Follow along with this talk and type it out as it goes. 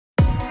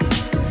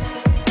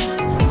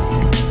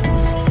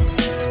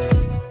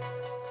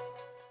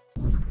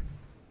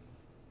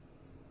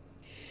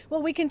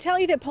Well, we can tell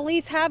you that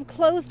police have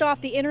closed off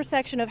the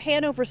intersection of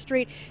Hanover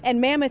Street and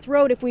Mammoth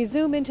Road. If we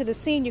zoom into the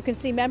scene, you can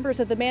see members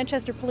of the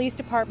Manchester Police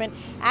Department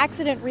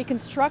Accident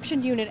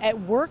Reconstruction Unit at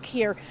work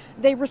here.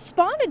 They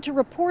responded to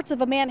reports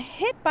of a man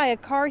hit by a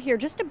car here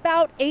just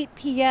about 8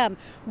 p.m.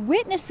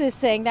 Witnesses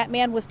saying that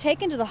man was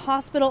taken to the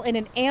hospital in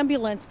an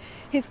ambulance.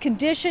 His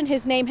condition,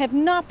 his name have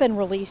not been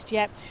released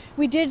yet.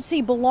 We did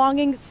see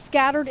belongings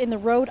scattered in the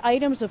road,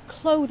 items of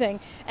clothing,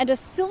 and a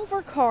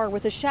silver car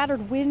with a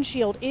shattered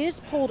windshield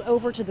is pulled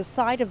over to the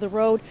side of the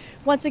road.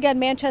 Once again,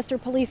 Manchester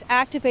police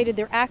activated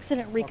their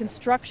accident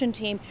reconstruction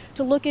team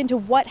to look into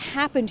what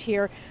happened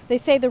here. They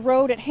say the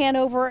road at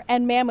Hanover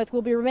and Mammoth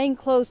will remain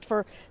closed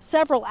for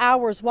several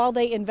hours while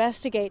they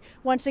investigate.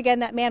 Once again,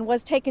 that man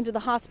was taken to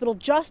the hospital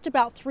just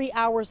about 3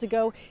 hours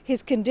ago.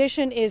 His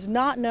condition is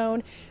not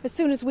known. As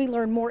soon as we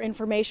learn more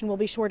information, we'll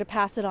be sure to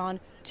pass it on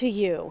to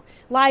you.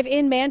 Live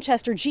in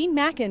Manchester, Jean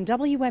Mackin,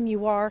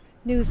 WMUR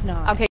News 9. Okay.